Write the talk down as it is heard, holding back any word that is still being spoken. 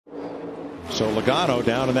So Logano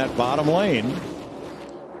down in that bottom lane.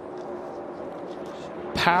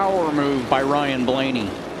 Power move by Ryan Blaney.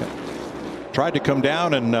 Tried to come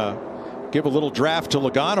down and give a little draft to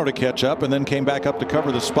Logano to catch up, and then came back up to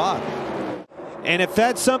cover the spot. And if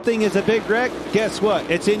that something is a big wreck, guess what?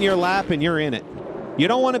 It's in your lap and you're in it. You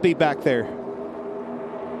don't want to be back there.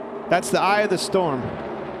 That's the eye of the storm.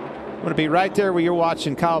 You want to be right there where you're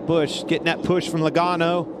watching Kyle Busch getting that push from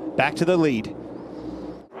Logano back to the lead.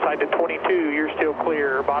 Side to 22, you're still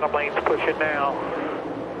clear. Bottom lane's pushing now.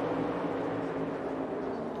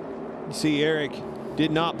 You see Eric did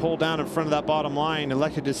not pull down in front of that bottom line,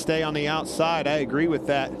 elected to stay on the outside. I agree with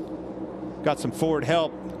that. Got some forward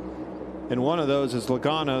help. And one of those is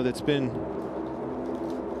Logano, that's been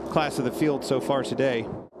class of the field so far today.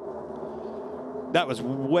 That was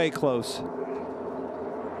way close.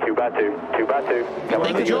 2 by 2, 2 by 2.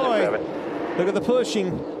 Look at joy. Look at the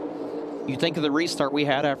pushing. You think of the restart we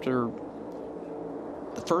had after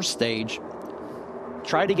the first stage.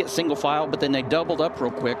 Tried to get single file, but then they doubled up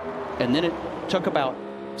real quick. And then it took about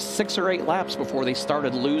 6 or 8 laps before they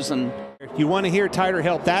started losing. You want to hear tighter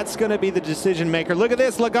help. That's going to be the decision maker. Look at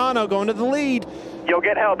this, Logano going to the lead. You'll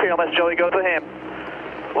get help here unless Joey goes with him.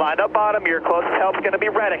 Lined up bottom, your closest help's going to be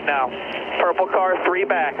Reddick now. Purple car, 3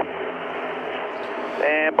 back.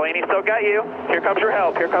 And Blaney still got you. Here comes your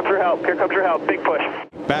help, here comes your help, here comes your help. Big push.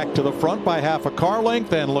 Back to the front by half a car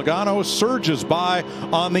length, and Logano surges by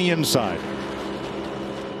on the inside.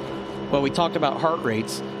 Well, we talked about heart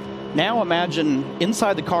rates. Now imagine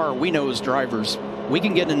inside the car, we know as drivers, we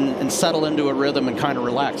can get in and settle into a rhythm and kind of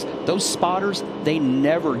relax. Those spotters, they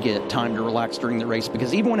never get time to relax during the race,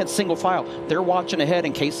 because even when it's single file, they're watching ahead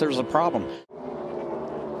in case there's a problem.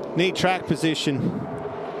 Need track position.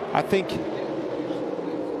 I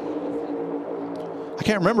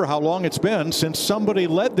can't remember how long it's been since somebody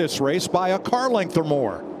led this race by a car length or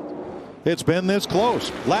more. It's been this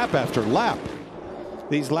close, lap after lap.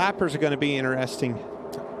 These lappers are going to be interesting.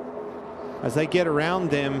 As they get around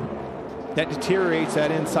them, that deteriorates that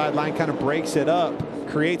inside line, kind of breaks it up,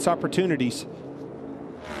 creates opportunities.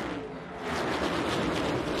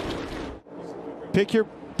 Pick your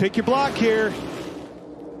block here.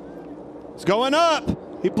 It's going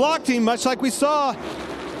up. He blocked him, much like we saw.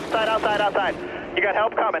 Outside, outside, outside. You got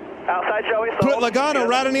help coming. Outside, Joey. Put Logano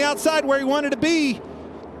right on the outside where he wanted to be.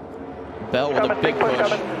 Bell with a big push.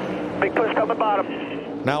 Coming. Big push coming bottom.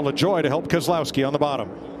 Now LaJoie to help Keselowski on the bottom.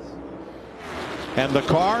 And the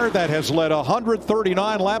car that has led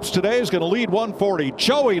 139 laps today is going to lead 140.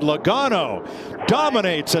 Joey Logano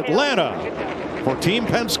dominates Atlanta for Team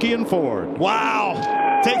Penske and Ford.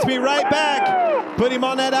 Wow. Takes me right back. Put him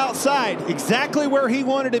on that outside. Exactly where he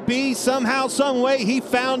wanted to be. Somehow, some way, he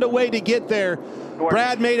found a way to get there.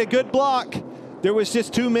 Brad made a good block. There was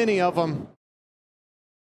just too many of them.